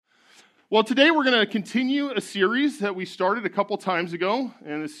Well, today we're going to continue a series that we started a couple times ago,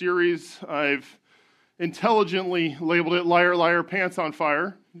 and the series I've intelligently labeled it Liar, Liar, Pants on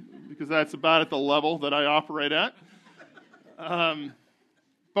Fire, because that's about at the level that I operate at. But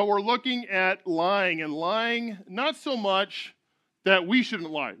we're looking at lying, and lying not so much that we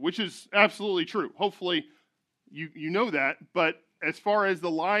shouldn't lie, which is absolutely true. Hopefully you know that, but as far as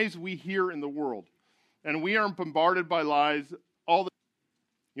the lies we hear in the world, and we are bombarded by lies all the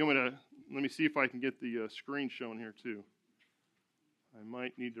time. Let me see if I can get the screen shown here too. I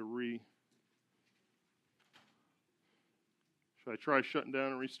might need to Should I try shutting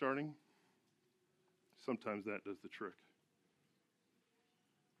down and restarting? Sometimes that does the trick.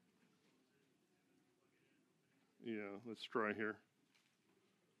 Yeah, let's try here.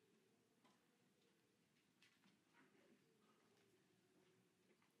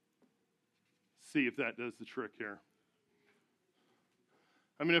 See if that does the trick here.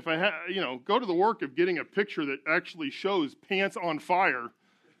 I mean, if I go to the work of getting a picture that actually shows pants on fire,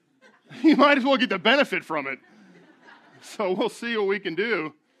 you might as well get the benefit from it. So we'll see what we can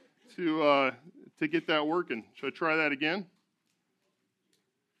do to get that working. Should I try that again?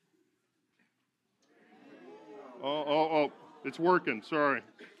 Oh, it's working. Sorry.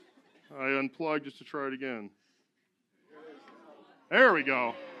 I unplugged just to try it again. There we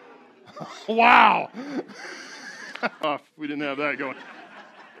go. Wow. We didn't have that going.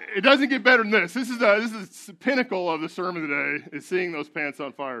 It doesn't get better than this. This is the pinnacle of the sermon today, is seeing those pants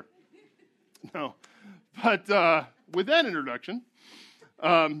on fire. No. But with that introduction,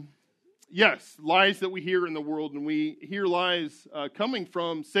 yes, lies that we hear in the world, and we hear lies coming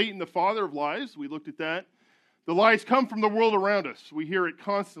from Satan, the father of lies. We looked at that. The lies come from the world around us. We hear it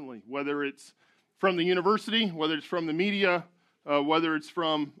constantly, whether it's from the university, whether it's from the media, whether it's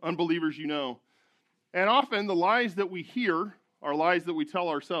from unbelievers you know. And often the lies that we hear are lies that we tell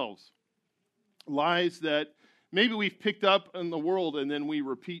ourselves. Lies that maybe we've picked up in the world and then we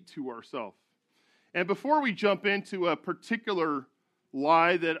repeat to ourselves. And before we jump into a particular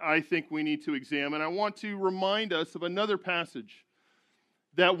lie that I think we need to examine, I want to remind us of another passage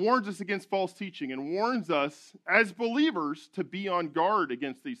that warns us against false teaching and warns us as believers to be on guard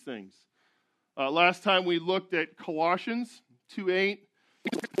against these things. Last time we looked at Colossians 2:8,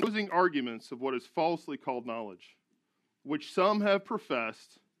 opposing arguments of what is falsely called knowledge, which some have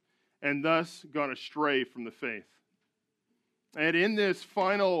professed and thus gone astray from the faith. And in this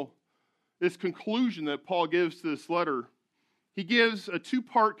conclusion that Paul gives to this letter, he gives a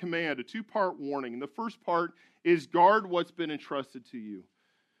two-part command, a two-part warning. And the first part is guard what's been entrusted to you.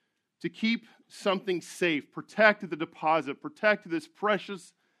 To keep something safe, protect the deposit, protect this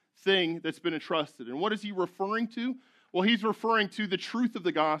precious thing that's been entrusted. And what is he referring to? Well, he's referring to the truth of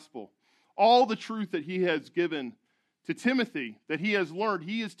the gospel. All the truth that he has given to Timothy, that he has learned,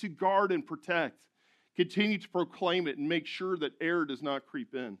 he is to guard and protect. Continue to proclaim it and make sure that error does not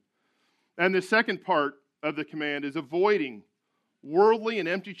creep in. And the second part of the command is avoiding worldly and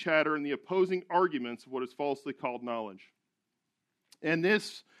empty chatter and the opposing arguments of what is falsely called knowledge. And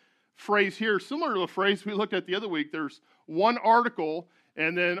this phrase here, similar to the phrase we looked at the other week, there's one article,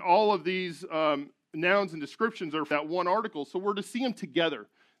 and then all of these nouns and descriptions are that one article, so we're to see them together.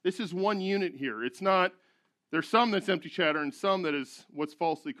 This is one unit here. It's not, there's some that's empty chatter and some that is what's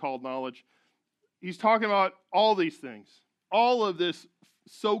falsely called knowledge. He's talking about all these things, all of this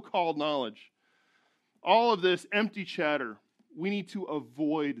so-called knowledge, all of this empty chatter. We need to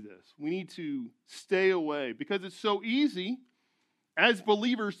avoid this. We need to stay away because it's so easy as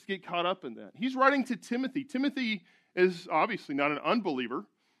believers to get caught up in that. He's writing to Timothy. Timothy is obviously not an unbeliever,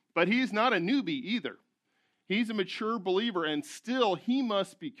 but he's not a newbie either. He's a mature believer, and still he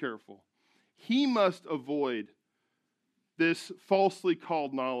must be careful. He must avoid this falsely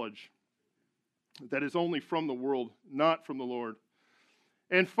called knowledge that is only from the world, not from the Lord.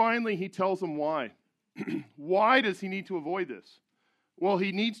 And finally, he tells them why. Why does he need to avoid this? Well,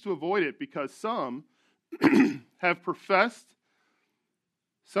 he needs to avoid it because some who have professed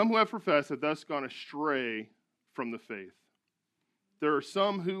have thus gone astray from the faith. There are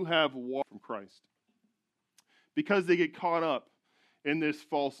some who have walked from Christ because they get caught up in this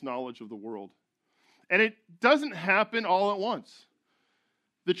false knowledge of the world. And it doesn't happen all at once.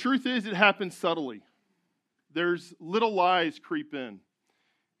 The truth is, it happens subtly. There's little lies creep in.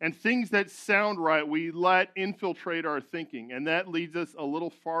 And things that sound right, we let infiltrate our thinking. And that leads us a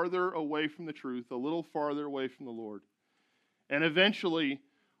little farther away from the truth, a little farther away from the Lord. And eventually,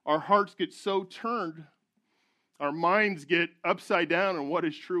 our hearts get so turned, our minds get upside down on what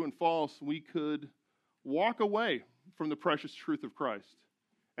is true and false, we could walk away from the precious truth of Christ.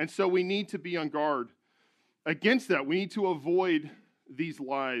 And so we need to be on guard against that. We need to avoid these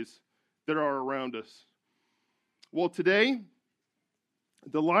lies that are around us. Well, today,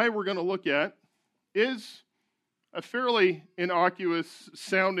 the lie we're going to look at is a fairly innocuous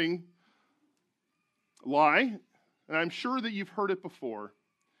sounding lie, and I'm sure that you've heard it before.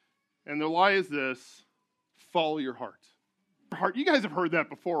 And the lie is this: follow your heart. You guys have heard that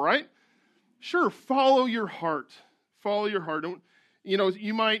before, right? Sure, follow your heart. Follow your heart. You know,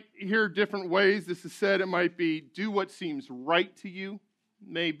 you might hear different ways this is said. It might be do what seems right to you,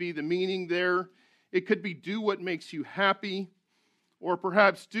 may be the meaning there. It could be do what makes you happy, or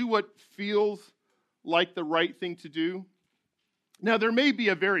perhaps do what feels like the right thing to do. Now, there may be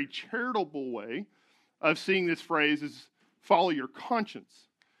a very charitable way of seeing this phrase is follow your conscience.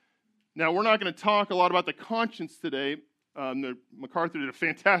 Now, we're not going to talk a lot about the conscience today. MacArthur did a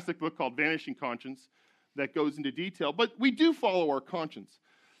fantastic book called Vanishing Conscience that goes into detail, but we do follow our conscience.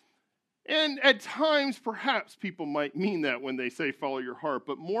 And at times, perhaps people might mean that when they say follow your heart,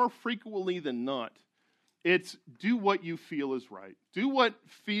 but more frequently than not, it's do what you feel is right. Do what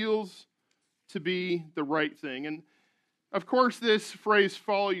feels to be the right thing. And of course, this phrase,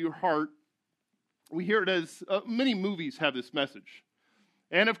 follow your heart, we hear it as many movies have this message.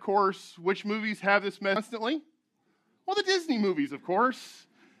 And of course, which movies have this message constantly? Well, the Disney movies, of course.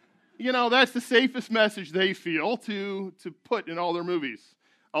 You know, that's the safest message they feel to put in all their movies.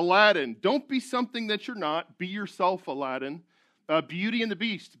 Aladdin, don't be something that you're not. Be yourself, Aladdin. Beauty and the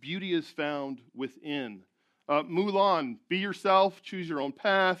Beast, beauty is found within. Mulan, be yourself, choose your own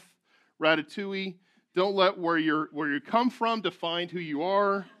path. Ratatouille, don't let where you come from define who you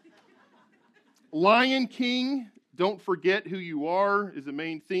are. Lion King, don't forget who you are, is the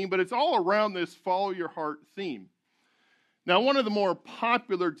main theme, but it's all around this follow your heart theme. Now, one of the more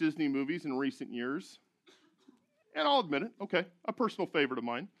popular Disney movies in recent years, and I'll admit it, okay, a personal favorite of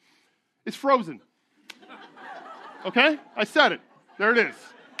mine, is Frozen. Okay? I said it. There it is.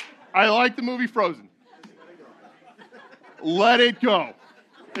 I like the movie Frozen. Let it go.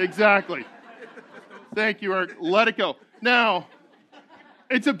 Exactly. Thank you, Eric. Let it go. Now,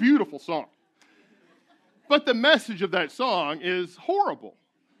 it's a beautiful song. But the message of that song is horrible.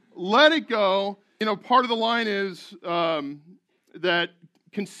 Let it go. You know, part of the line is that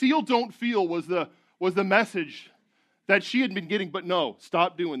conceal, don't feel was the message that she had been getting. But no,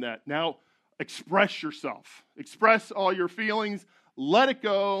 stop doing that. Now, express yourself. Express all your feelings. Let it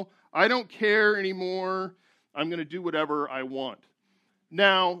go. I don't care anymore. I'm going to do whatever I want.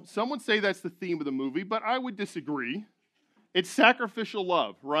 Now, some would say that's the theme of the movie, but I would disagree. It's sacrificial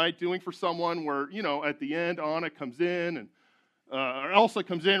love, right? Doing for someone where, you know, at the end, Anna comes in and Elsa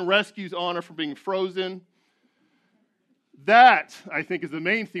comes in, rescues Anna from being frozen. That, I think, is the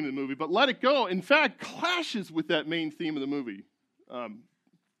main theme of the movie. But Let It Go, in fact, clashes with that main theme of the movie.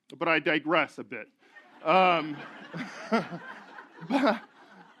 But I digress a bit.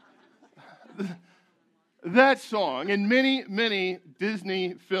 That song and many, many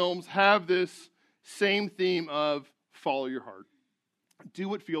Disney films have this same theme of follow your heart. Do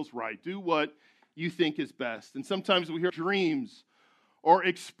what feels right. Do what you think is best. And sometimes we hear dreams or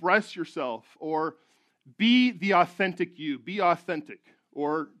express yourself or be the authentic you. Be authentic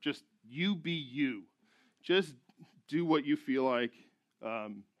or just you be you. Just do what you feel like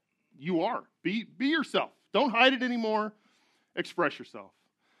you are. Be yourself. Don't hide it anymore. Express yourself.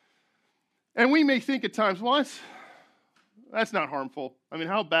 And we may think at times, well, that's not harmful. I mean,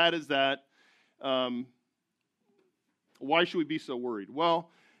 how bad is that? Why should we be so worried? Well,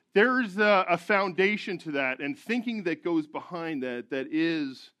 there's a foundation to that and thinking that goes behind that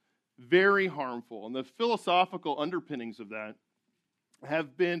is very harmful. And the philosophical underpinnings of that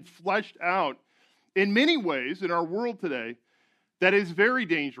have been fleshed out in many ways in our world today that is very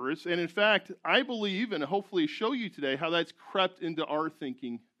dangerous. And in fact, I believe, and hopefully show you today, how that's crept into our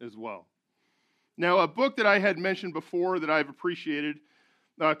thinking as well. Now, a book that I had mentioned before that I've appreciated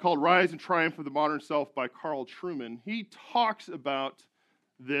called Rise and Triumph of the Modern Self by Carl Trueman, he talks about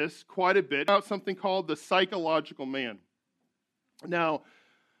this quite a bit, about something called the psychological man. Now,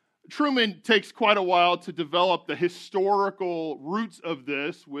 Trueman takes quite a while to develop the historical roots of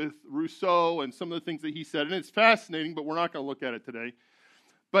this with Rousseau and some of the things that he said, and it's fascinating, but we're not going to look at it today.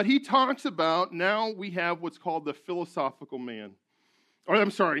 But he talks about now we have what's called the psychological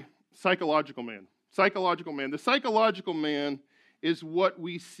man. Psychological man. The psychological man is what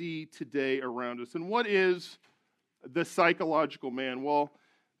we see today around us. And what is the psychological man? Well,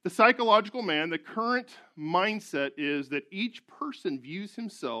 the psychological man, the current mindset is that each person views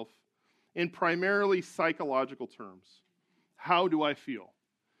himself in primarily psychological terms. How do I feel?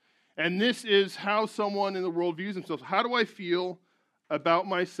 And this is how someone in the world views themselves. How do I feel about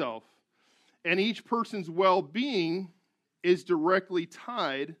myself? And each person's well-being is directly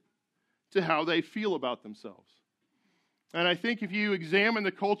tied to how they feel about themselves. And I think if you examine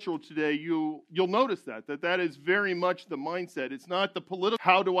the culture today, you'll notice that is very much the mindset. It's not the political,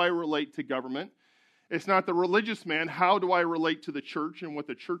 how do I relate to government? It's not the religious man, how do I relate to the church and what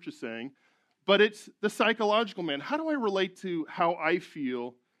the church is saying? But it's the psychological man. How do I relate to how I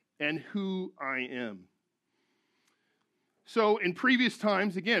feel and who I am? So in previous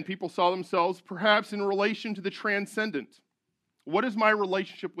times, again, people saw themselves perhaps in relation to the transcendent. What is my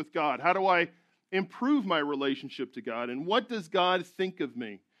relationship with God? How do I improve my relationship to God? And what does God think of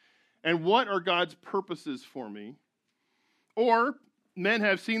me? And what are God's purposes for me? Or men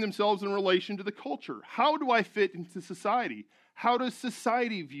have seen themselves in relation to the culture. How do I fit into society? How does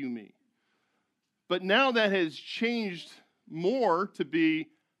society view me? But now that has changed more to be,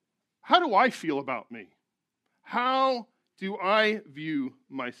 how do I feel about me? How do I view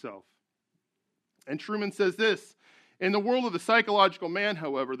myself? And Trueman says this, in the world of the psychological man,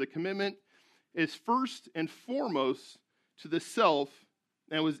 however, the commitment is first and foremost to the self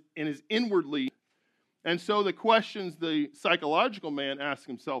and is inwardly. And so the questions the psychological man asks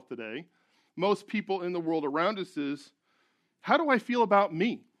himself today, most people in the world around us is, how do I feel about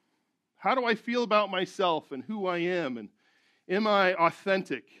me? How do I feel about myself and who I am? And am I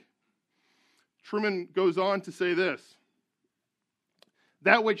authentic? Trueman goes on to say this,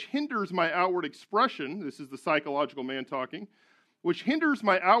 that which hinders my outward expression, this is the psychological man talking, which hinders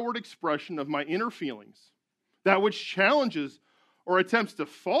my outward expression of my inner feelings, that which challenges or attempts to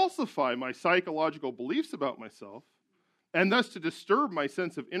falsify my psychological beliefs about myself, and thus to disturb my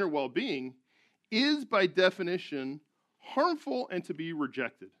sense of inner well-being, is by definition harmful and to be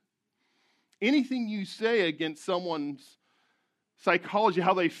rejected. Anything you say against someone's psychology,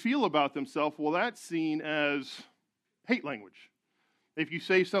 how they feel about themselves, well, that's seen as hate language. If you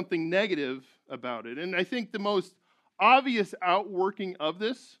say something negative about it. And I think the most obvious outworking of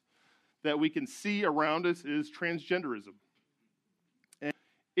this that we can see around us is transgenderism. And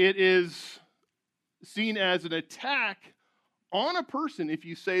it is seen as an attack on a person if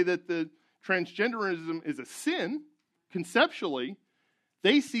you say that the transgenderism is a sin. Conceptually,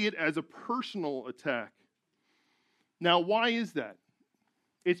 they see it as a personal attack. Now, why is that?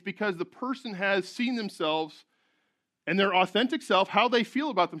 It's because the person has seen themselves and their authentic self, how they feel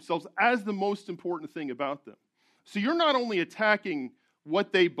about themselves, as the most important thing about them. So you're not only attacking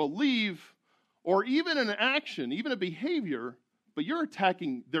what they believe or even an action, even a behavior, but you're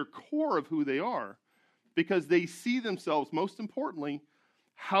attacking their core of who they are because they see themselves, most importantly,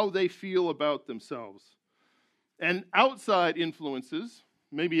 how they feel about themselves. And outside influences,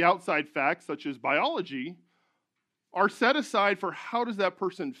 maybe outside facts such as biology, are set aside for how does that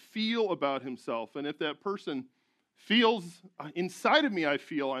person feel about himself. And if that person feels, inside of me I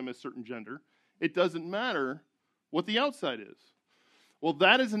feel I'm a certain gender, it doesn't matter what the outside is. Well,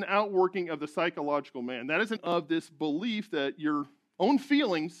 that is an outworking of the psychological man. That isn't of this belief that your own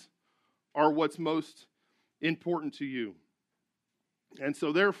feelings are what's most important to you. And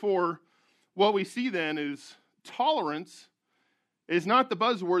so therefore, what we see then is tolerance is not the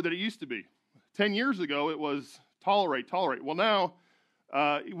buzzword that it used to be. 10 years ago, it was tolerate. Well, now,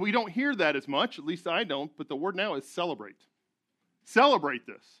 we don't hear that as much, at least I don't, but the word now is celebrate. Celebrate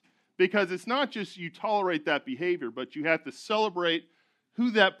this. Because it's not just you tolerate that behavior, but you have to celebrate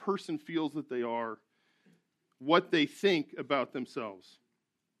who that person feels that they are, what they think about themselves.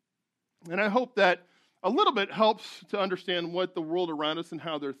 And I hope that a little bit helps to understand what the world around us and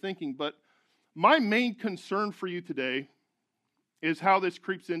how they're thinking. But my main concern for you today is how this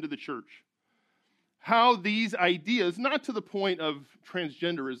creeps into the church. How these ideas, not to the point of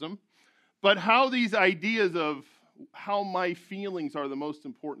transgenderism, but how these ideas of how my feelings are the most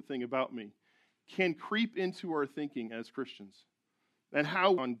important thing about me can creep into our thinking as Christians, and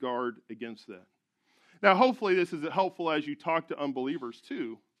how on guard against that. Now, hopefully this is helpful as you talk to unbelievers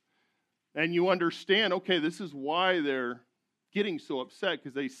too, and you understand, okay, this is why they're getting so upset,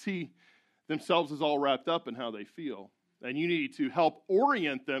 because they see themselves as all wrapped up in how they feel. And you need to help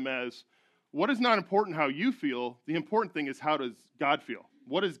orient them as, what is not important how you feel, the important thing is how does God feel?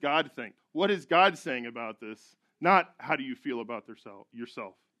 What does God think? What is God saying about this? Not how do you feel about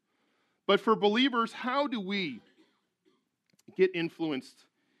yourself. But for believers, how do we get influenced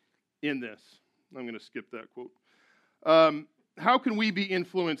in this? I'm going to skip that quote. How can we be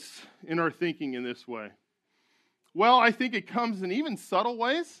influenced in our thinking in this way? Well, I think it comes in even subtle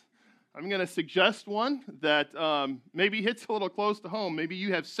ways. I'm going to suggest one that maybe hits a little close to home. Maybe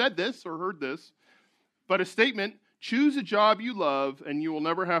you have said this or heard this, but a statement, choose a job you love and you will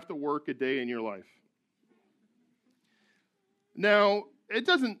never have to work a day in your life. Now,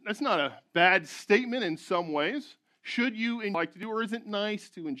 that's not a bad statement in some ways. Should you like to do, or is it nice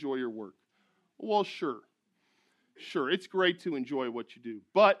to enjoy your work? Well, sure. Sure, it's great to enjoy what you do.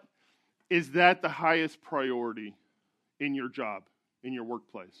 But is that the highest priority in your job, in your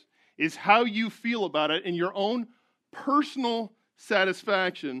workplace? Is how you feel about it and your own personal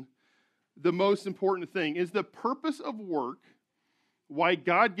satisfaction the most important thing? Is the purpose of work, why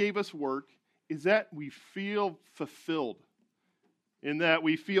God gave us work, is that we feel fulfilled, in that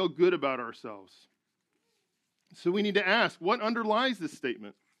we feel good about ourselves? So we need to ask, what underlies this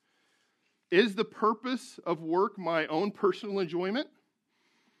statement? Is the purpose of work my own personal enjoyment?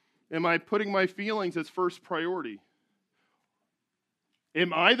 Am I putting my feelings as first priority?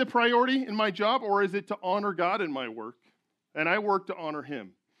 Am I the priority in my job, or is it to honor God in my work? And I work to honor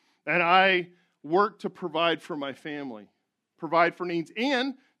Him. And I work to provide for my family, provide for needs,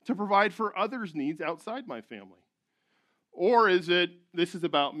 and to provide for others' needs outside my family. Or is it, this is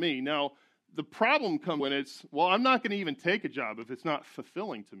about me? Now, the problem comes when it's, well, I'm not going to even take a job if it's not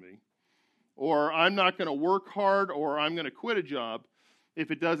fulfilling to me. Or I'm not going to work hard, or I'm going to quit a job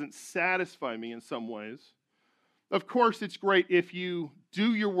if it doesn't satisfy me in some ways. Of course, it's great if you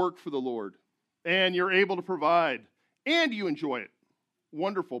do your work for the Lord and you're able to provide and you enjoy it.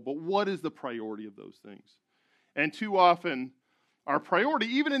 Wonderful. But what is the priority of those things? And too often, our priority,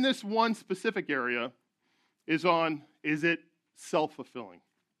 even in this one specific area, is it self-fulfilling?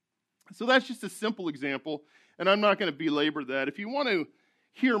 So that's just a simple example, and I'm not going to belabor that. If you want to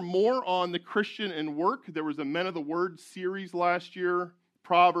hear more on the Christian and work, there was a Men of the Word series last year,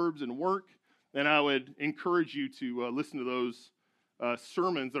 Proverbs and work, and I would encourage you to listen to those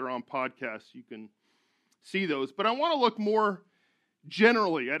sermons that are on podcasts. You can see those. But I want to look more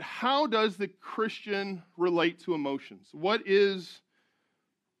generally at how does the Christian relate to emotions? What is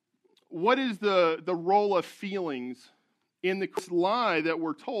the role of feelings in the lie that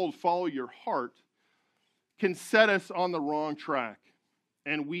we're told, follow your heart, can set us on the wrong track.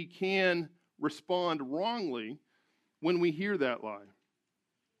 And we can respond wrongly when we hear that lie.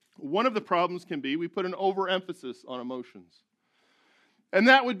 One of the problems can be we put an overemphasis on emotions. And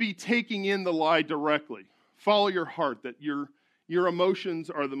that would be taking in the lie directly. Follow your heart, that your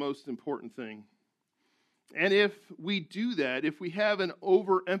emotions are the most important thing. And if we do that, if we have an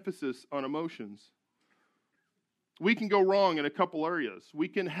overemphasis on emotions, we can go wrong in a couple areas. We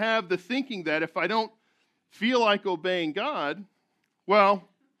can have the thinking that if I don't feel like obeying God, well,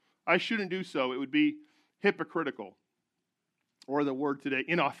 I shouldn't do so. It would be hypocritical, or the word today,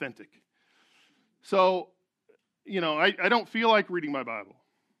 inauthentic. So, I don't feel like reading my Bible.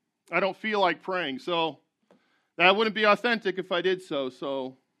 I don't feel like praying. So that wouldn't be authentic if I did so.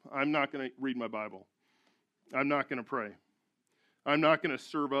 So I'm not going to read my Bible. I'm not going to pray. I'm not going to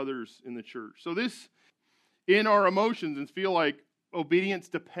serve others in the church. So this, in our emotions, and feel like obedience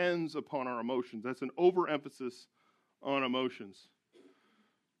depends upon our emotions. That's an overemphasis on emotions.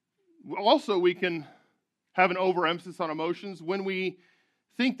 Also, we can have an overemphasis on emotions when we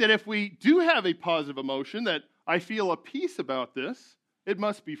think that if we do have a positive emotion, that I feel a peace about this, it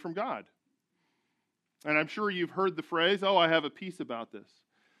must be from God. And I'm sure you've heard the phrase, I have a peace about this.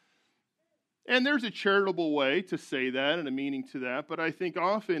 And there's a charitable way to say that and a meaning to that, but I think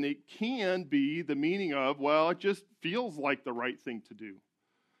often it can be the meaning of, it just feels like the right thing to do.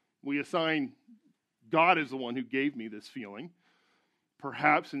 We assign God as the one who gave me this feeling,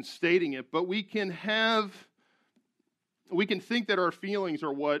 perhaps in stating it, but we can think that our feelings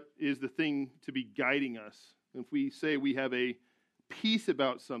are what is the thing to be guiding us. If we say we have a peace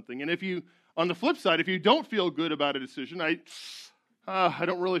about something, and on the flip side, if you don't feel good about a decision, I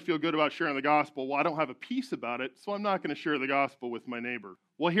don't really feel good about sharing the gospel. Well, I don't have a peace about it, so I'm not going to share the gospel with my neighbor.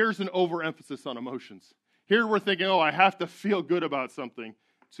 Well, here's an overemphasis on emotions. Here we're thinking, I have to feel good about something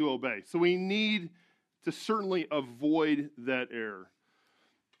to obey. So we need to certainly avoid that error.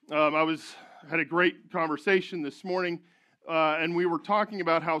 I had a great conversation this morning, and we were talking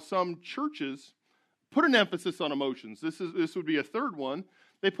about how some churches put an emphasis on emotions. This would be a third one.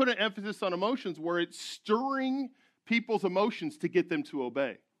 They put an emphasis on emotions where it's stirring people's emotions to get them to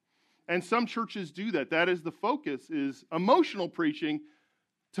obey. And some churches do that. That is the focus, is emotional preaching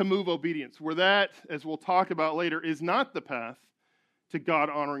to move obedience. Where that, as we'll talk about later, is not the path to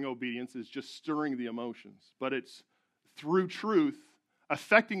God-honoring obedience, is just stirring the emotions. But it's through truth,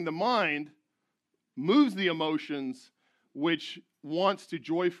 affecting the mind, moves the emotions, which wants to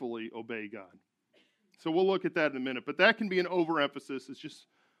joyfully obey God. So we'll look at that in a minute. But that can be an overemphasis. It's just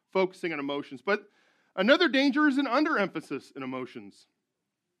focusing on emotions. But another danger is an underemphasis in emotions.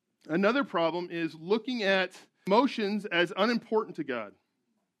 Another problem is looking at emotions as unimportant to God,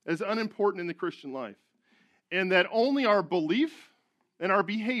 as unimportant in the Christian life, and that only our belief and our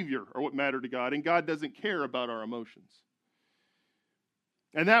behavior are what matter to God, and God doesn't care about our emotions.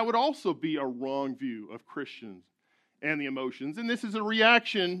 And that would also be a wrong view of Christians and the emotions. And this is a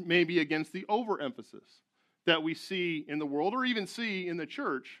reaction maybe against the overemphasis that we see in the world or even see in the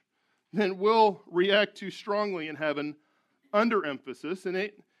church. Then we'll react too strongly and have an underemphasis. And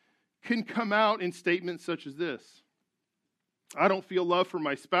it can come out in statements such as this: I don't feel love for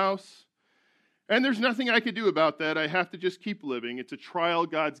my spouse, and there's nothing I can do about that. I have to just keep living. It's a trial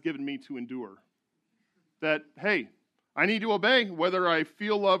God's given me to endure. That, hey, I need to obey whether I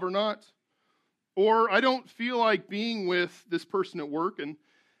feel love or not. Or I don't feel like being with this person at work, and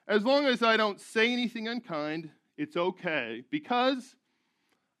as long as I don't say anything unkind, it's okay, because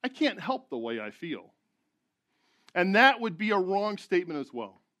I can't help the way I feel. And that would be a wrong statement as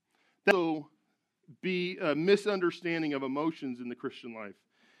well. That would be a misunderstanding of emotions in the Christian life.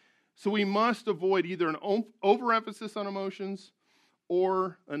 So we must avoid either an overemphasis on emotions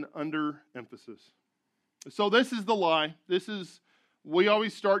or an underemphasis. So this is the lie. We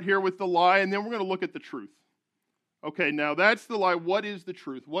always start here with the lie, and then we're going to look at the truth. Okay, now that's the lie. What is the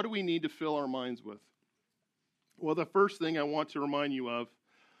truth? What do we need to fill our minds with? Well, the first thing I want to remind you of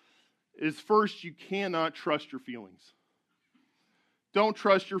is, first, you cannot trust your feelings. Don't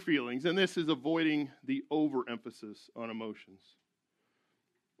trust your feelings, and this is avoiding the overemphasis on emotions.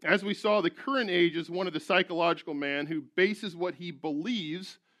 As we saw, the current age is one of the psychological man who bases what he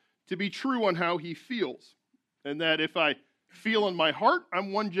believes to be true on how he feels. And that if I feel in my heart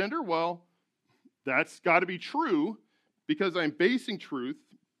I'm one gender, well, that's got to be true because I'm basing truth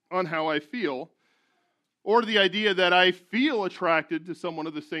on how I feel. Or the idea that I feel attracted to someone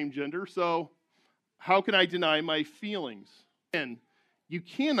of the same gender, so how can I deny my feelings? And you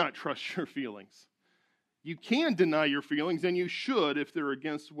cannot trust your feelings. You can deny your feelings, and you should if they're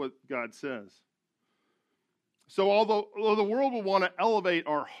against what God says. So although the world will want to elevate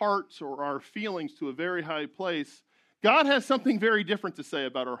our hearts or our feelings to a very high place, God has something very different to say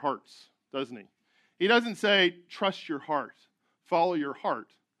about our hearts, doesn't he? He doesn't say, trust your heart, follow your heart.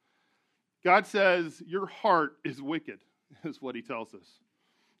 God says, your heart is wicked, is what he tells us.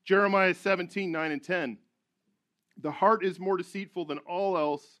 Jeremiah 17, 9 and 10. The heart is more deceitful than all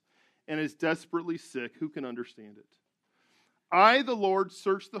else and is desperately sick. Who can understand it? I, the Lord,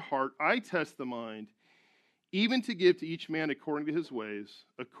 search the heart. I test the mind, even to give to each man according to his ways,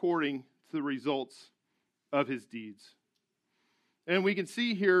 according to the results of his deeds. And we can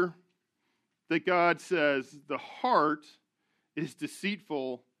see here that God says the heart is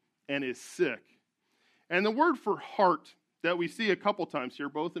deceitful and is sick. And the word for heart that we see a couple times here,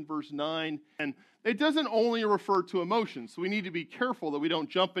 both in verse 9, and it doesn't only refer to emotions. So we need to be careful that we don't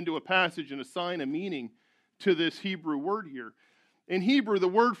jump into a passage and assign a meaning to this Hebrew word here. In Hebrew, the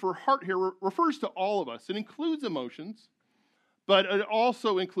word for heart here refers to all of us. It includes emotions, but it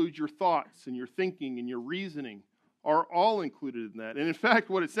also includes your thoughts and your thinking and your reasoning are all included in that. And in fact,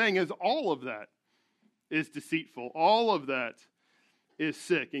 what it's saying is all of that is deceitful. All of that is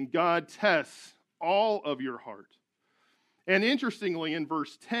sick. And God tests all of your heart. And interestingly, in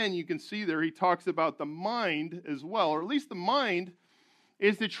verse 10, you can see there he talks about the mind as well, or at least the mind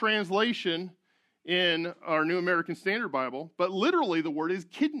is the translation in our New American Standard Bible, but literally the word is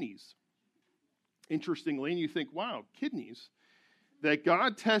kidneys. Interestingly, and you think, wow, kidneys, that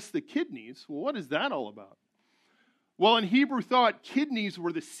God tests the kidneys. Well, what is that all about? Well, in Hebrew thought, kidneys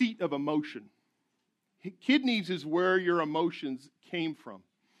were the seat of emotion. Kidneys is where your emotions came from.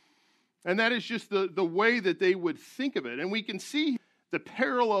 And that is just the way that they would think of it. And we can see the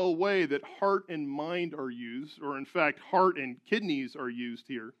parallel way that heart and mind are used, or in fact, heart and kidneys are used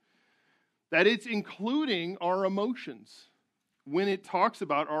here, that it's including our emotions when it talks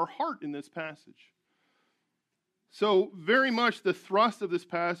about our heart in this passage. So very much the thrust of this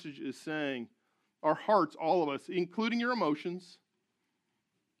passage is saying our hearts, all of us, including your emotions,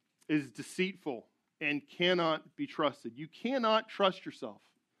 is deceitful and cannot be trusted. You cannot trust yourself.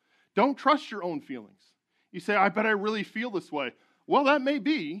 Don't trust your own feelings. You say, I bet I really feel this way. Well, that may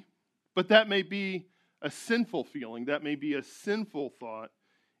be, but that may be a sinful feeling. That may be a sinful thought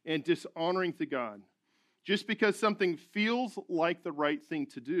and dishonoring to God. Just because something feels like the right thing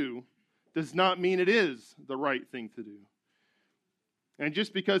to do does not mean it is the right thing to do. And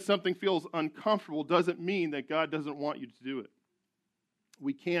just because something feels uncomfortable doesn't mean that God doesn't want you to do it.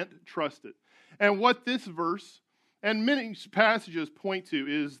 We can't trust it. And what this verse and many passages point to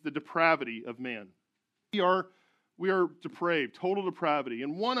is the depravity of man. We are depraved, total depravity.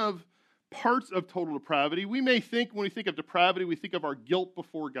 And one of parts of total depravity, we may think, when we think of depravity, we think of our guilt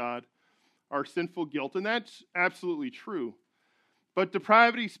before God, our sinful guilt, and that's absolutely true. But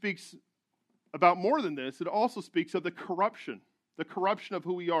depravity speaks about more than this. It also speaks of the corruption of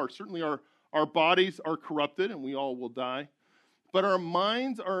who we are. Certainly our bodies are corrupted, and we all will die. But our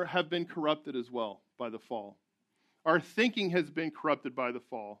minds have been corrupted as well by the fall. Our thinking has been corrupted by the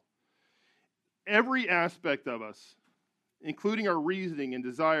fall. Every aspect of us, including our reasoning and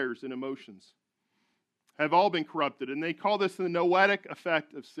desires and emotions, have all been corrupted. And they call this the noetic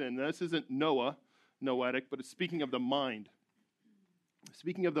effect of sin. Now, this isn't noetic, but it's speaking of the mind.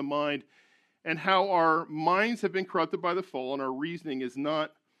 Speaking of the mind and how our minds have been corrupted by the fall and our reasoning is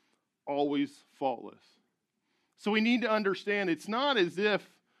not always faultless. So we need to understand it's not as if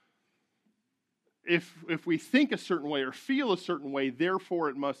we think a certain way or feel a certain way, therefore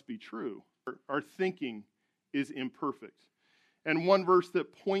it must be true. Our thinking is imperfect. And one verse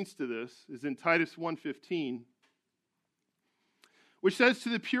that points to this is in Titus 1:15, which says, "To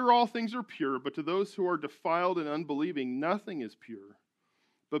the pure all things are pure, but to those who are defiled and unbelieving nothing is pure,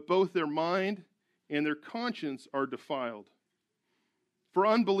 but both their mind and their conscience are defiled." For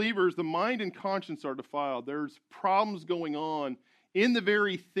unbelievers, the mind and conscience are defiled. There's problems going on in the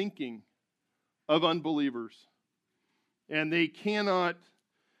very thinking of unbelievers. And they cannot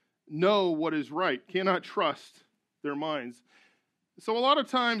know what is right, cannot trust their minds. So a lot of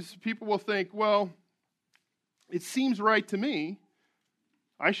times people will think, well, it seems right to me.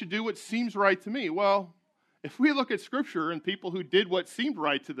 I should do what seems right to me. Well, if we look at Scripture and people who did what seemed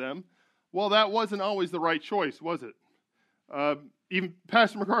right to them, well, that wasn't always the right choice, was it? Even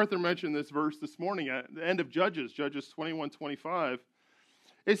Pastor MacArthur mentioned this verse this morning at the end of Judges 21:25.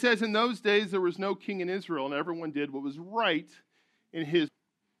 It says, "In those days there was no king in Israel, and everyone did what was right in his."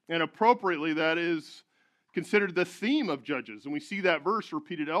 And appropriately, that is considered the theme of Judges. And we see that verse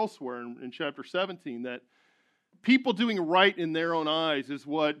repeated elsewhere in chapter 17, that people doing right in their own eyes is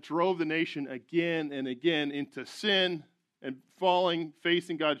what drove the nation again and again into sin and falling,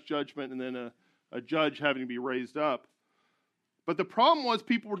 facing God's judgment, and then a judge having to be raised up. But the problem was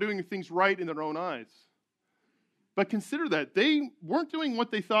people were doing things right in their own eyes. But consider that. They weren't doing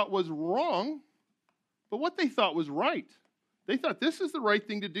what they thought was wrong, but what they thought was right. They thought, this is the right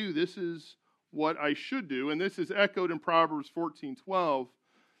thing to do. This is what I should do. And this is echoed in Proverbs 14:12.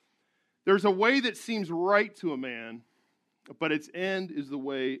 "There's a way that seems right to a man, but its end is the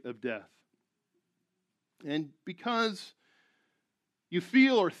way of death." And because you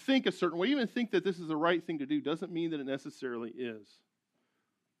feel or think a certain way, even think that this is the right thing to do, doesn't mean that it necessarily is.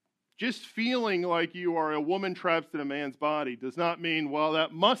 Just feeling like you are a woman trapped in a man's body does not mean, well,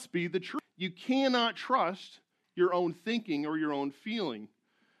 that must be the truth. You cannot trust your own thinking or your own feeling.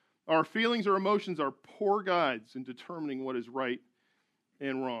 Our feelings or emotions are poor guides in determining what is right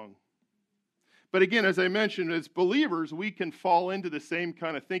and wrong. But again, as I mentioned, as believers, we can fall into the same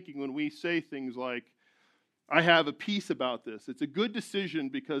kind of thinking when we say things like, I have a peace about this. It's a good decision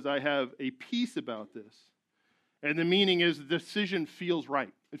because I have a peace about this. And the meaning is the decision feels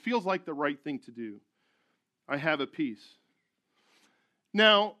right. It feels like the right thing to do. I have a peace.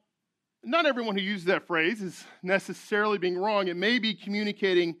 Now, not everyone who uses that phrase is necessarily being wrong. It may be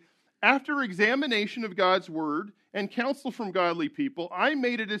communicating, after examination of God's word and counsel from godly people, I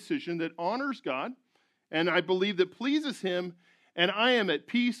made a decision that honors God, and I believe that pleases him, and I am at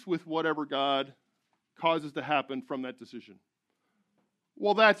peace with whatever God causes to happen from that decision.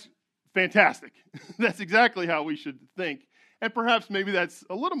 Well, that's fantastic. That's exactly how we should think. And perhaps maybe that's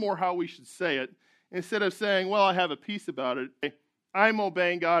a little more how we should say it. Instead of saying, well, I have a peace about it, I'm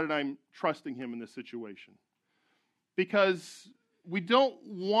obeying God and I'm trusting him in this situation. Because we don't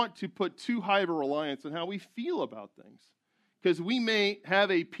want to put too high of a reliance on how we feel about things. Because we may have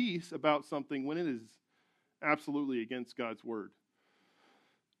a peace about something when it is absolutely against God's word.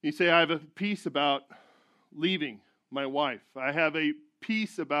 You say, I have a peace about leaving my wife. I have a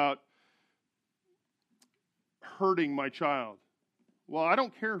peace about hurting my child. Well, I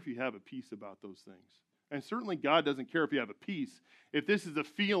don't care if you have a peace about those things. And certainly God doesn't care if you have a peace. If this is a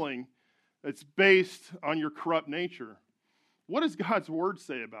feeling that's based on your corrupt nature, what does God's word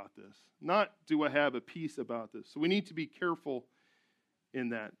say about this? Not, do I have a peace about this? So we need to be careful in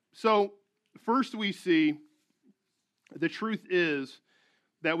that. So first we see the truth is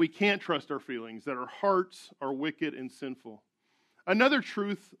that we can't trust our feelings, that our hearts are wicked and sinful. Another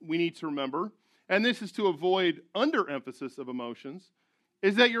truth we need to remember, and this is to avoid underemphasis of emotions,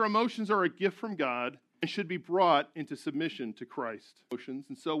 is that your emotions are a gift from God and should be brought into submission to Christ.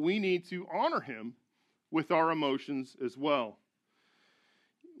 And so we need to honor him with our emotions as well.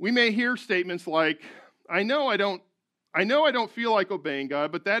 We may hear statements like, I know I don't feel like obeying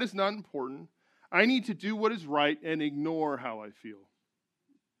God, but that is not important. I need to do what is right and ignore how I feel.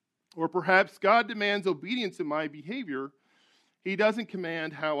 Or perhaps God demands obedience in my behavior. He doesn't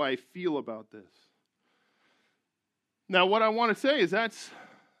command how I feel about this. Now, what I want to say is that's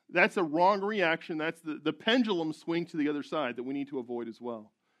that's a wrong reaction. That's the pendulum swing to the other side that we need to avoid as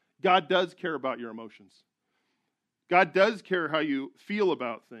well. God does care about your emotions. God does care how you feel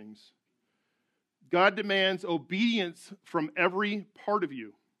about things. God demands obedience from every part of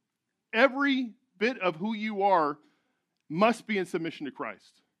you. Every bit of who you are must be in submission to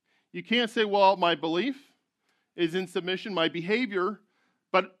Christ. You can't say, well, my belief is in submission, my behavior,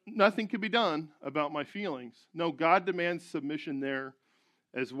 but nothing can be done about my feelings. No, God demands submission there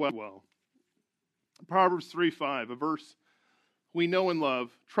as well. Proverbs 3:5, a verse we know and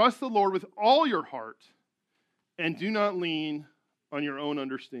love. Trust the Lord with all your heart and do not lean on your own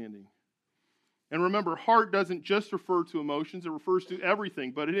understanding. And remember, heart doesn't just refer to emotions, it refers to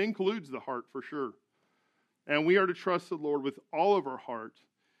everything, but it includes the heart for sure. And we are to trust the Lord with all of our heart.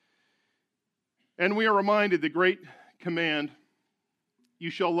 And we are reminded the great command, you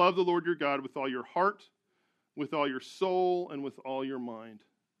shall love the Lord your God with all your heart, with all your soul, and with all your mind.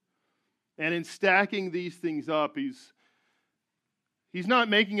 And in stacking these things up, he's not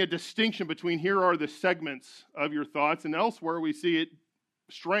making a distinction between here are the segments of your thoughts, and elsewhere we see it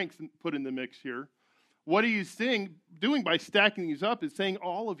strength put in the mix here. What he's doing by stacking these up is saying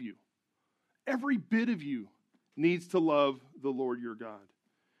all of you, every bit of you needs to love the Lord your God.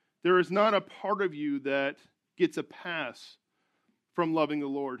 There is not a part of you that gets a pass from loving the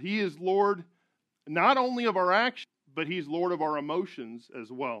Lord. He is Lord not only of our actions, but he's Lord of our emotions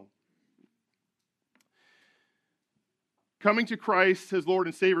as well. Coming to Christ as Lord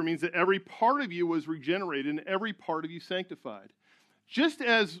and Savior means that every part of you was regenerated and every part of you sanctified. Just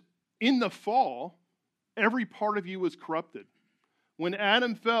as in the fall, every part of you was corrupted. When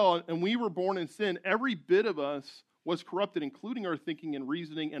Adam fell and we were born in sin, every bit of us was corrupted, including our thinking and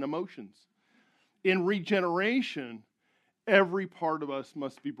reasoning and emotions. In regeneration, every part of us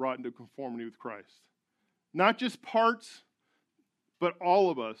must be brought into conformity with Christ. Not just parts, but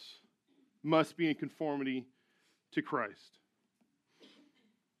all of us must be in conformity to Christ.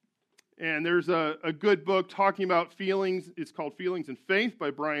 And there's a good book talking about feelings. It's called Feelings and Faith by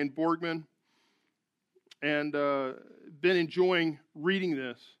Brian Borgman. And been enjoying reading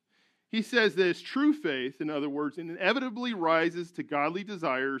this. He says this, true faith, in other words, inevitably rises to godly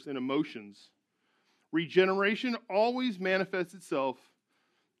desires and emotions. Regeneration always manifests itself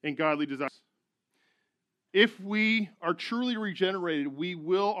in godly desires. If we are truly regenerated,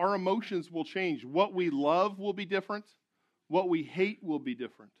 our emotions will change. What we love will be different. What we hate will be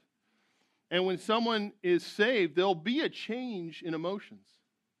different. And when someone is saved, there'll be a change in emotions.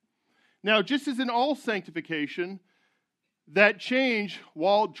 Now, just as in all sanctification, that change,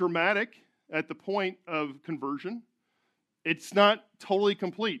 while dramatic at the point of conversion, it's not totally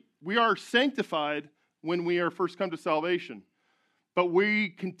complete. We are sanctified when we are first come to salvation. But we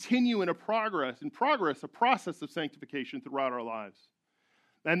continue in a process, a process of sanctification throughout our lives.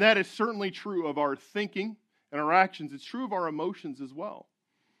 And that is certainly true of our thinking and our actions. It's true of our emotions as well.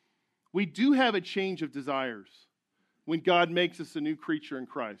 We do have a change of desires when God makes us a new creature in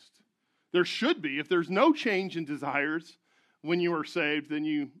Christ. There should be. If there's no change in desires when you are saved, then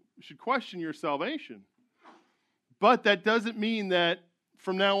you should question your salvation. But that doesn't mean that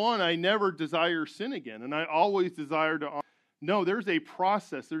from now on I never desire sin again and I always desire to honor. No, there's a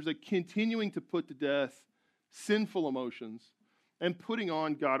process. There's a continuing to put to death sinful emotions and putting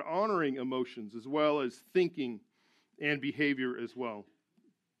on God-honoring emotions as well as thinking and behavior as well.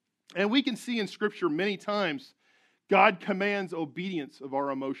 And we can see in Scripture many times God commands obedience of our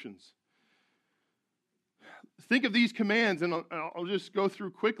emotions. Think of these commands, and I'll just go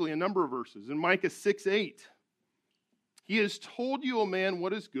through quickly a number of verses. In Micah 6:8, he has told you, O man,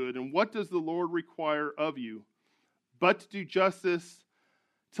 what is good, and what does the Lord require of you, but to do justice,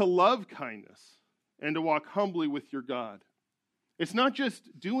 to love kindness, and to walk humbly with your God. It's not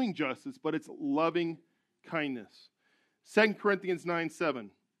just doing justice, but it's loving kindness. 2 Corinthians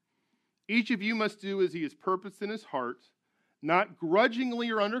 9:7, each of you must do as he has purposed in his heart, not grudgingly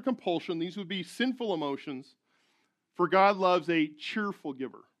or under compulsion. These would be sinful emotions. For God loves a cheerful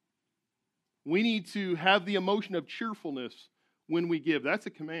giver. We need to have the emotion of cheerfulness when we give. That's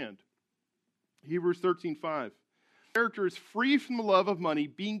a command. Hebrews 13:5. Character is free from the love of money,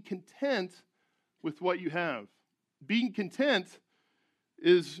 being content with what you have. Being content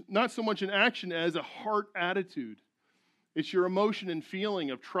is not so much an action as a heart attitude. It's your emotion and feeling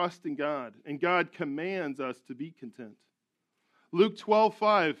of trust in God. And God commands us to be content. Luke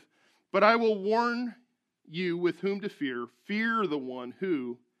 12:5. But I will warn you with whom to fear. Fear the one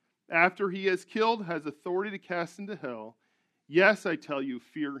who, after he has killed, has authority to cast into hell. Yes, I tell you,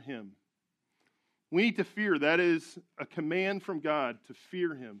 fear him. We need to fear. That is a command from God to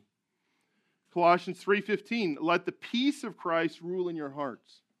fear him. Colossians 3:15, let the peace of Christ rule in your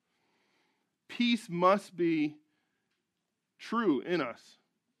hearts. peace must be true in us.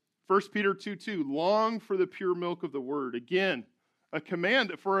 1 Peter 2:2, long for the pure milk of the word. Again, a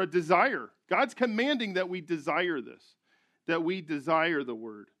command for a desire. God's commanding that we desire this, that we desire the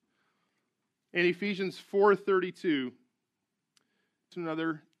word. In Ephesians 4:32, it's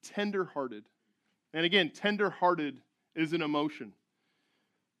another tender-hearted. And again, tender-hearted is an emotion.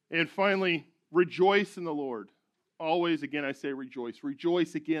 And finally, rejoice in the Lord. Always, again, I say rejoice.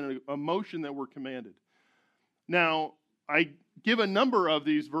 Rejoice, again, an emotion that we're commanded. Now, I give a number of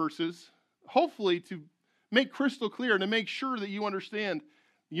these verses, hopefully to make crystal clear and to make sure that you understand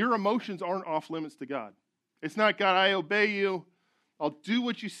your emotions aren't off limits to God. It's not, God, I obey you. I'll do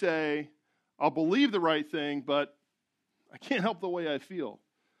what you say. I'll believe the right thing, but I can't help the way I feel.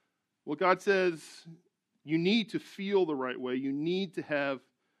 Well, God says you need to feel the right way. You need to have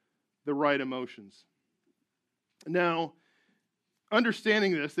the right emotions. Now,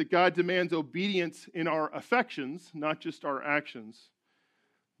 understanding this, that God demands obedience in our affections, not just our actions,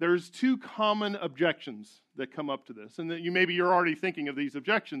 there's two common objections that come up to this. And that maybe you're already thinking of these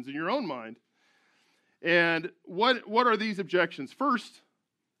objections in your own mind. And what are these objections? First,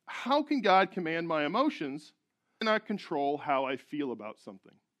 how can God command my emotions and not control how I feel about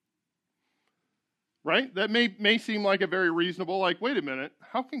something? Right? That may seem like a very reasonable, like, wait a minute,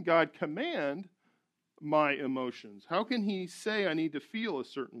 how can God command my emotions? How can he say I need to feel a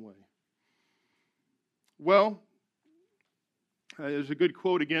certain way? Well, there's a good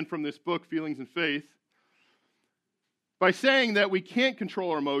quote again from this book, Feelings and Faith. By saying that we can't control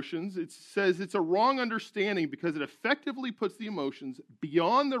our emotions, it says it's a wrong understanding because it effectively puts the emotions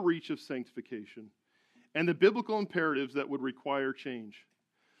beyond the reach of sanctification and the biblical imperatives that would require change.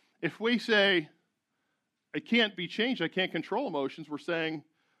 If we say, it can't be changed, I can't control emotions, we're saying,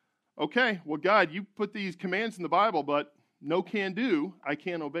 okay, well, God, you put these commands in the Bible, but no can do, I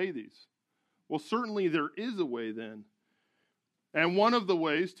can't obey these. Well, certainly there is a way then. And one of the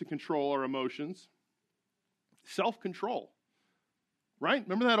ways to control our emotions, self-control. Right?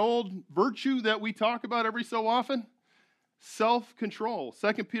 Remember that old virtue that we talk about every so often? Self-control.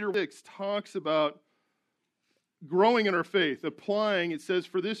 2 Peter 6 talks about growing in our faith, applying, it says,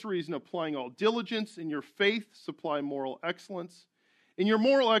 for this reason, applying all diligence, in your faith, supply moral excellence, in your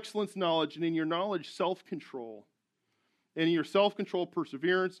moral excellence, knowledge, and in your knowledge, self-control, and in your self-control,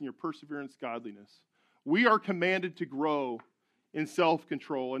 perseverance, and your perseverance, godliness. We are commanded to grow in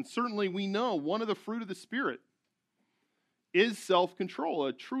self-control, and certainly we know one of the fruit of the Spirit is self-control.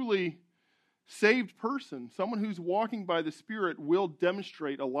 A truly saved person, someone who's walking by the Spirit, will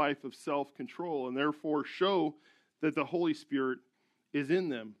demonstrate a life of self-control and therefore show that the Holy Spirit is in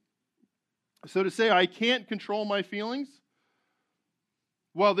them. So to say, I can't control my feelings,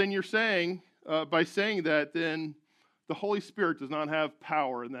 well, then you're saying, by saying that, then the Holy Spirit does not have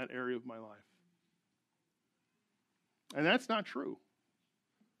power in that area of my life. And that's not true.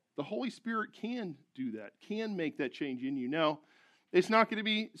 The Holy Spirit can do that, can make that change in you. Now, it's not going to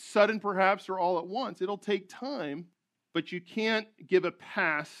be sudden perhaps or all at once. It'll take time, but you can't give a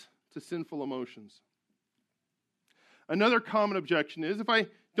pass to sinful emotions. Another common objection is if I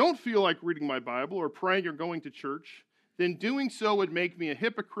don't feel like reading my Bible or praying or going to church, then doing so would make me a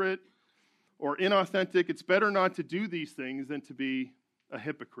hypocrite or inauthentic. It's better not to do these things than to be a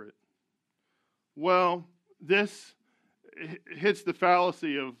hypocrite. Well, this hits the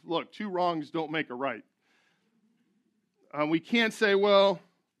fallacy of, look, two wrongs don't make a right. We can't say, well,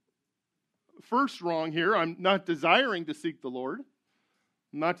 first wrong here, I'm not desiring to seek the Lord.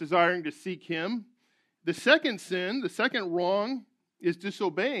 I'm not desiring to seek him. The second sin, the second wrong, is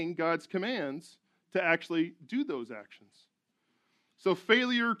disobeying God's commands to actually do those actions. So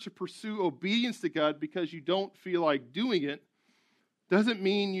failure to pursue obedience to God because you don't feel like doing it doesn't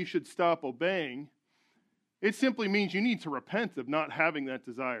mean you should stop obeying. It simply means you need to repent of not having that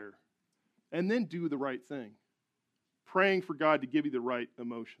desire and then do the right thing, praying for God to give you the right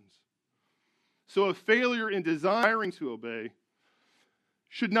emotions. So a failure in desiring to obey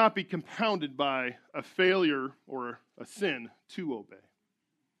should not be compounded by a failure or a sin to obey.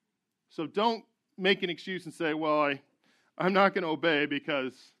 So don't make an excuse and say, well, I'm not going to obey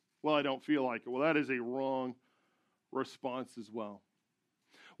because, well, I don't feel like it. Well, that is a wrong response as well.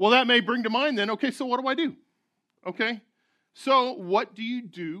 Well, that may bring to mind then, okay, so what do I do? Okay, so what do you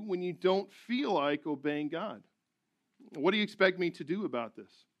do when you don't feel like obeying God? What do you expect me to do about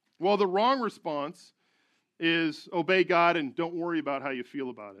this? Well, the wrong response is obey God and don't worry about how you feel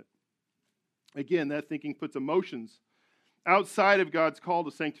about it. Again, that thinking puts emotions outside of God's call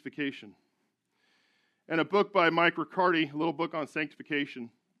to sanctification. And a book by Mike Riccardi, a little book on sanctification,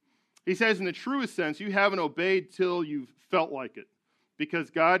 he says, in the truest sense, you haven't obeyed till you've felt like it,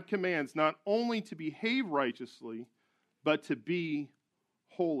 because God commands not only to behave righteously, but to be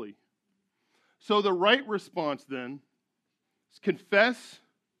holy. So the right response then is confess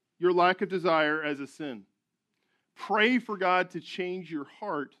your lack of desire as a sin. Pray for God to change your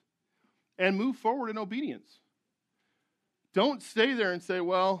heart and move forward in obedience. Don't stay there and say,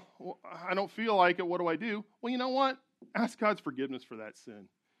 well, I don't feel like it. What do I do? Well, you know what? Ask God's forgiveness for that sin.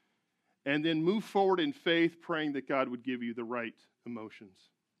 And then move forward in faith, praying that God would give you the right emotions.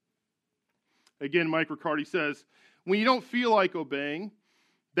 Again, Mike Riccardi says, when you don't feel like obeying,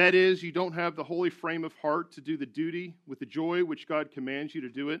 that is, you don't have the holy frame of heart to do the duty with the joy which God commands you to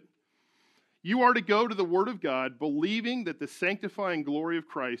do it, you are to go to the Word of God, believing that the sanctifying glory of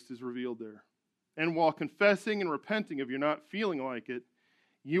Christ is revealed there. And while confessing and repenting of your not feeling like it,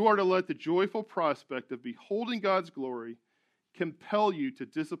 you are to let the joyful prospect of beholding God's glory compel you to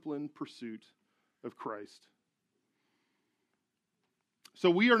disciplined pursuit of Christ. So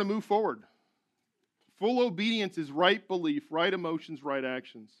we are to move forward. Full obedience is right belief, right emotions, right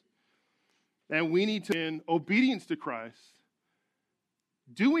actions. And we need to, in obedience to Christ,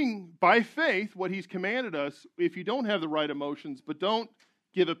 doing by faith what he's commanded us. If you don't have the right emotions, but don't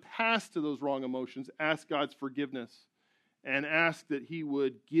give a pass to those wrong emotions, ask God's forgiveness and ask that he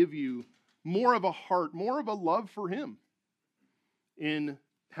would give you more of a heart, more of a love for him in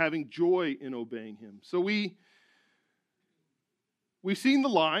having joy in obeying him. So we've seen the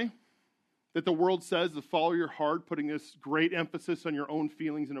lie that the world says to follow your heart, putting this great emphasis on your own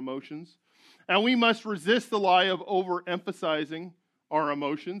feelings and emotions. And we must resist the lie of overemphasizing our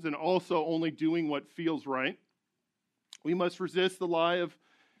emotions and also only doing what feels right. We must resist the lie of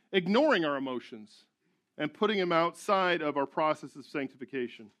ignoring our emotions and putting them outside of our process of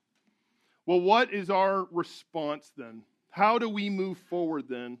sanctification. Well, what is our response then? How do we move forward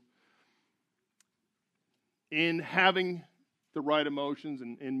then in having the right emotions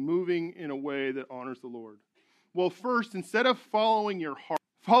and moving in a way that honors the Lord? Well, first, instead of following your heart,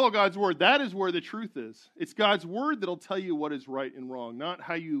 follow God's word. That is where the truth is. It's God's word that'll tell you what is right and wrong, not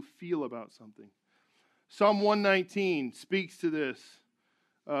how you feel about something. Psalm 119 speaks to this.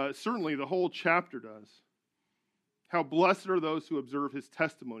 Certainly the whole chapter does. How blessed are those who observe his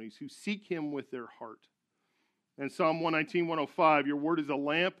testimonies, who seek him with their heart. And Psalm 119, 105, your word is a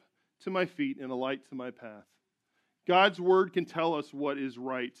lamp to my feet and a light to my path. God's word can tell us what is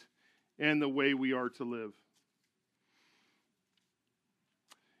right and the way we are to live.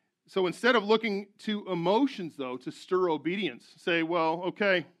 So instead of looking to emotions, though, to stir obedience, say, well,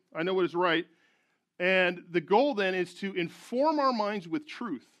 okay, I know what is right. And the goal then is to inform our minds with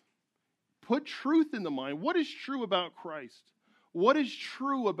truth. Put truth in the mind. What is true about Christ? What is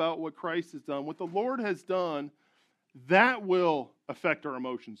true about what Christ has done? What the Lord has done, that will affect our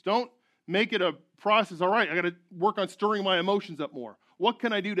emotions. Don't make it a process. All right, I got to work on stirring my emotions up more. What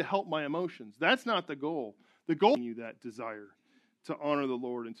can I do to help my emotions? That's not the goal. The goal is you that desire to honor the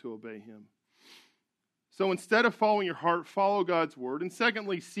Lord and to obey him. So instead of following your heart, follow God's word. And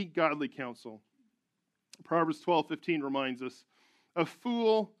secondly, seek godly counsel. Proverbs 12:15 reminds us,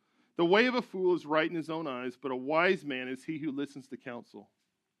 the way of a fool is right in his own eyes, but a wise man is he who listens to counsel.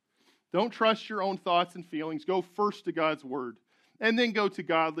 Don't trust your own thoughts and feelings. Go first to God's word, and then go to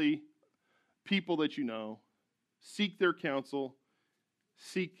godly people that you know. Seek their counsel.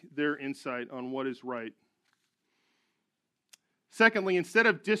 Seek their insight on what is right. Secondly, instead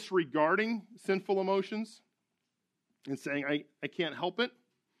of disregarding sinful emotions and saying, I can't help it,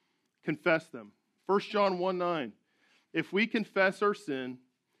 confess them. 1 John 1:9, if we confess our sin,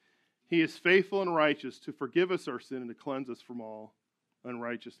 he is faithful and righteous to forgive us our sin and to cleanse us from all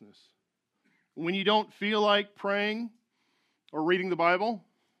unrighteousness. When you don't feel like praying or reading the Bible,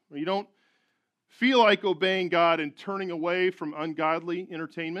 or you don't feel like obeying God and turning away from ungodly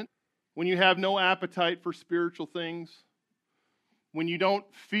entertainment, when you have no appetite for spiritual things, when you don't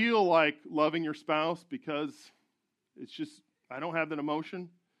feel like loving your spouse because it's just, I don't have that emotion,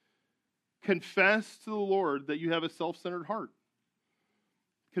 confess to the Lord that you have a self-centered heart.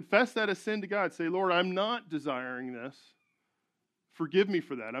 Confess that as sin to God. Say, Lord, I'm not desiring this. Forgive me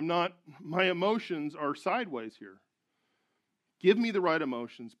for that. My emotions are sideways here. Give me the right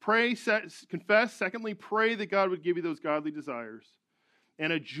emotions. Pray, confess. Secondly, pray that God would give you those godly desires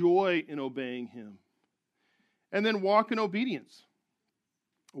and a joy in obeying him. And then walk in obedience.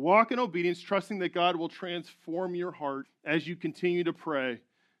 Walk in obedience, trusting that God will transform your heart as you continue to pray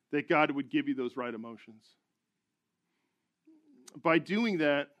that God would give you those right emotions. By doing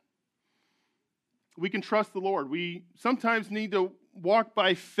that, we can trust the Lord. We sometimes need to walk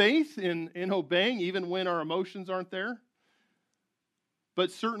by faith in obeying, even when our emotions aren't there.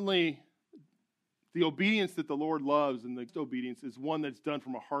 But certainly, The obedience that the Lord loves and the obedience is one that's done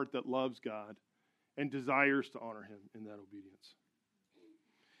from a heart that loves God and desires to honor him in that obedience.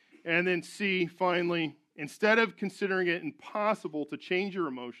 And then C, finally, instead of considering it impossible to change your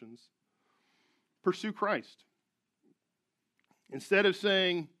emotions, pursue Christ. Instead of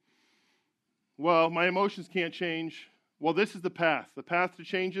saying, well, my emotions can't change, well, this is the path. The path to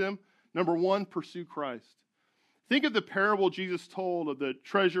change them, number one, pursue Christ. Think of the parable Jesus told of the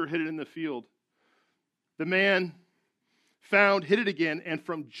treasure hidden in the field. The man found, hid it again, and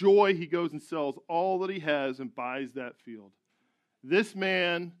from joy he goes and sells all that he has and buys that field. This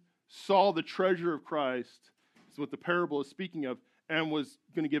man saw the treasure of Christ, is what the parable is speaking of, and was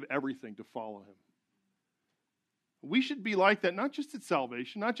going to give everything to follow him. We should be like that, not just at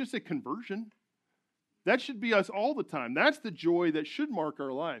salvation, not just at conversion. That should be us all the time. That's the joy that should mark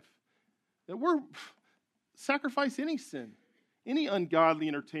our life. That we're sacrifice any sin, any ungodly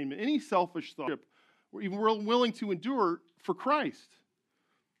entertainment, any selfish thought, we're even willing to endure for Christ.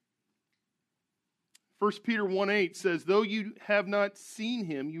 1 Peter 1:8 says, though you have not seen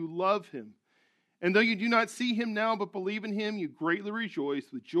him, you love him. And though you do not see him now, but believe in him, you greatly rejoice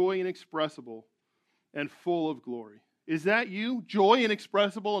with joy inexpressible and full of glory. Is that you? Joy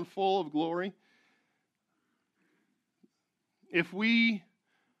inexpressible and full of glory? If we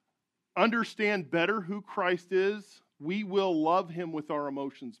understand better who Christ is, we will love him with our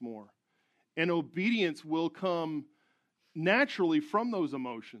emotions more. And obedience will come naturally from those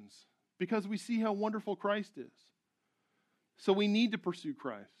emotions because we see how wonderful Christ is. So we need to pursue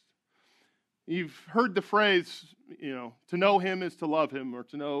Christ. You've heard the phrase, to know him is to love him, or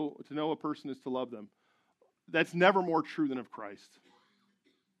to know a person is to love them. That's never more true than of Christ.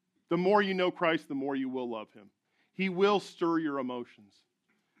 The more you know Christ, the more you will love him. He will stir your emotions.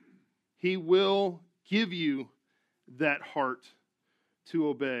 He will give you that heart to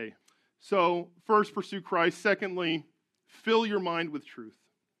obey. So, first, pursue Christ. Secondly, fill your mind with truth.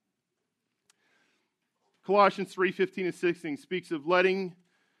 Colossians 3:15 and 16 speaks of letting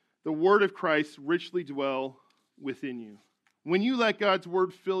the word of Christ richly dwell within you. When you let God's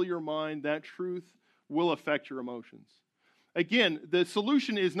word fill your mind, that truth will affect your emotions. Again, the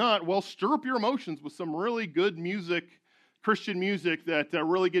solution is not, stir up your emotions with some really good music, Christian music that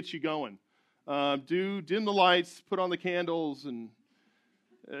really gets you going. Dim the lights, put on the candles, and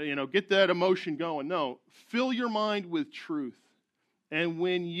get that emotion going. No, fill your mind with truth. And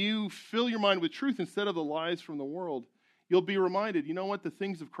when you fill your mind with truth instead of the lies from the world, you'll be reminded, you know what? The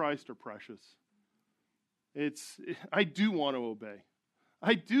things of Christ are precious. I do want to obey.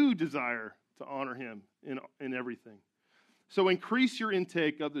 I do desire to honor him in everything. So increase your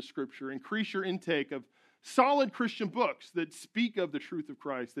intake of the Scripture. Increase your intake of solid Christian books that speak of the truth of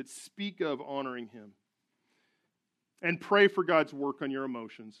Christ, that speak of honoring him. And pray for God's work on your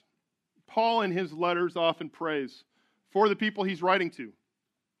emotions. Paul in his letters often prays for the people he's writing to.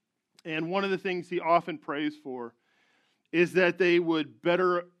 And one of the things he often prays for is that they would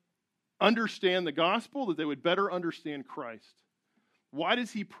better understand the gospel, that they would better understand Christ. Why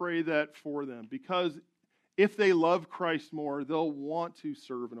does he pray that for them? Because if they love Christ more, they'll want to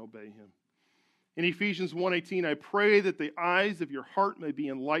serve and obey him. In Ephesians 1:18, I pray that the eyes of your heart may be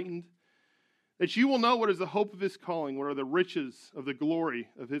enlightened, that you will know what is the hope of his calling, what are the riches of the glory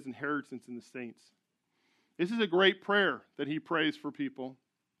of his inheritance in the saints. This is a great prayer that he prays for people,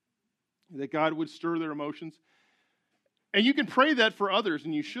 that God would stir their emotions. And you can pray that for others,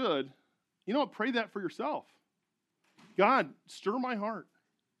 and you should. You know what? Pray that for yourself. God, stir my heart.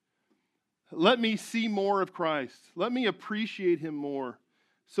 Let me see more of Christ. Let me appreciate him more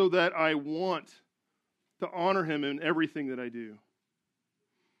so that I want to honor him in everything that I do.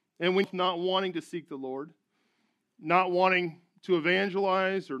 And when not wanting to seek the Lord, not wanting to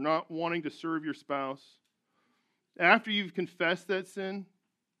evangelize or not wanting to serve your spouse, after you've confessed that sin,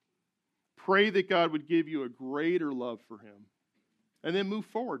 pray that God would give you a greater love for him. And then move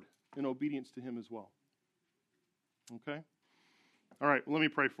forward in obedience to him as well. Okay? All right, let me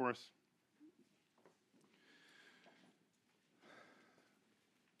pray for us.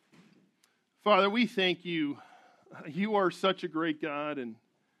 Father, we thank you. You are such a great God. And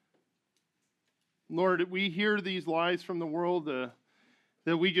Lord, we hear these lies from the world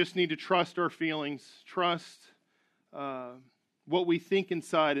that we just need to trust our feelings, trust what we think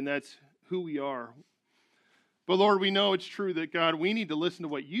inside, and that's who we are. But Lord, we know it's true that, God, we need to listen to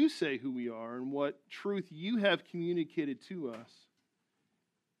what you say who we are and what truth you have communicated to us.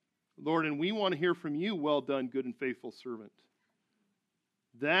 Lord, and we want to hear from you, well done, good and faithful servant.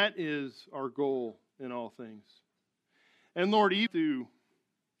 That is our goal in all things. And Lord, even to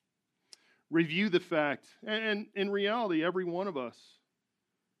review the fact, and in reality, every one of us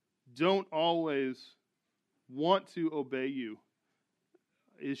don't always want to obey you.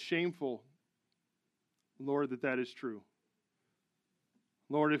 It is shameful, Lord, that is true.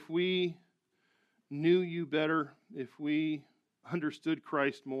 Lord, if we knew you better, if we understood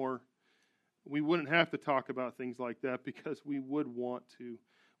Christ more, we wouldn't have to talk about things like that because we would want to.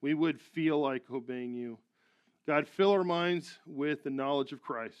 We would feel like obeying you. God, fill our minds with the knowledge of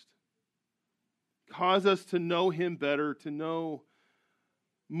Christ. Cause us to know him better, to know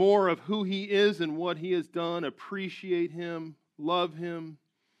more of who he is and what he has done, appreciate him, love him,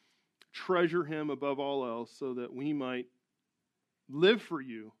 treasure him above all else, so that we might live for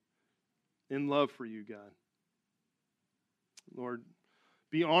you in love for you, God. Lord,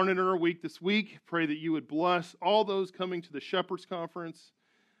 be honored in our week this week. Pray that you would bless all those coming to the Shepherds Conference.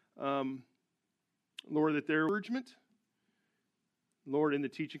 Lord, that their encouragement, Lord, in the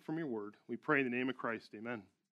teaching from your word. We pray in the name of Christ. Amen.